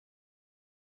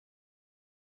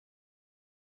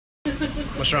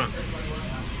What's wrong?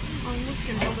 I'm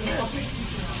looking over there.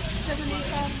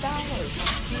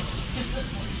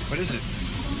 $75. What is it?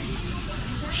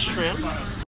 Shrimp.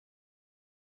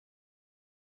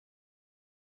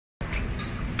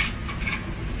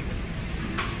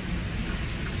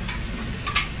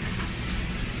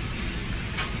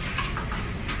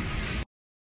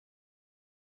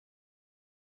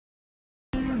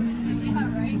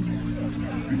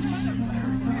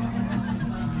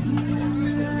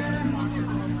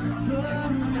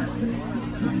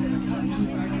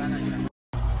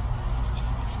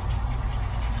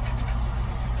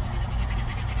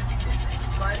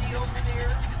 Over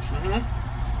there.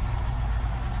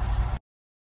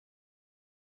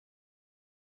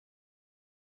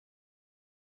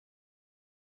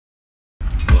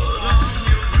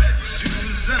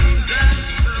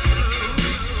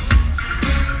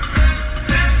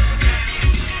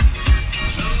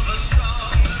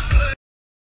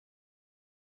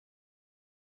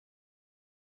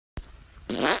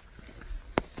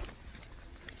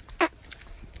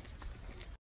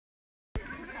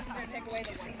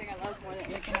 Excuse me.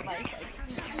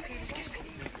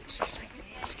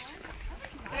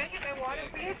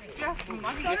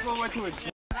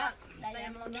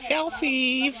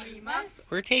 Selfies.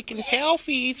 We're taking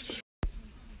selfies.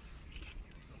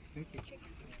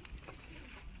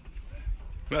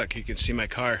 Look, you can see my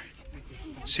car.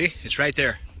 See? It's right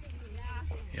there.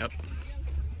 Yep.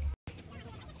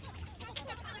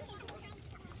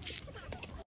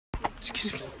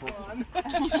 Excuse me.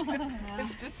 Excuse me.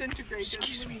 It's disintegrated.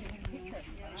 Excuse me.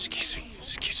 Excuse me.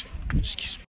 Excuse me.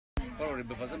 Excuse me.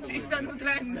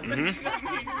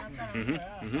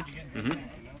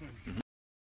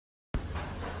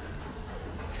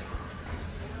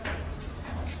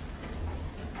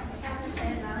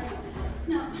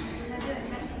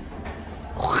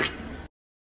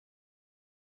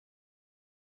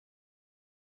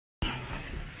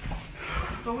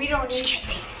 But we don't need. Excuse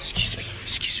me. Excuse me.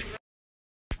 Excuse me.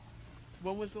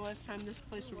 When was the last time this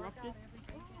place erupted?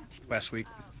 Last week.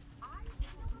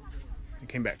 I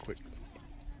came back quick.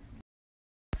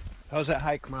 How was that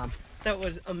hike, Mom? That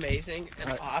was amazing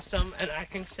and awesome, and I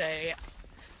can say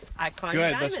I climbed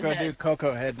Good, Diamond let's go Head. do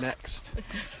Cocoa Head next.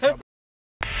 Look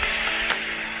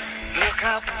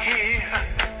up here,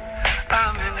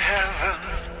 I'm in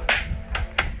heaven.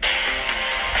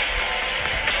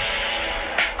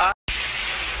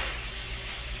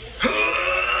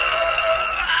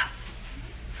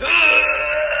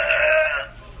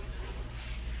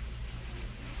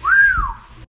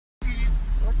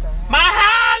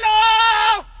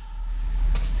 Mahalo!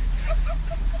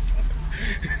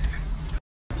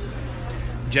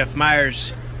 Jeff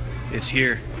Myers is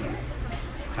here.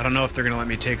 I don't know if they're gonna let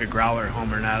me take a growler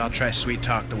home or not. I'll try sweet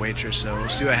talk the waitress, so we'll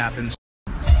see what happens.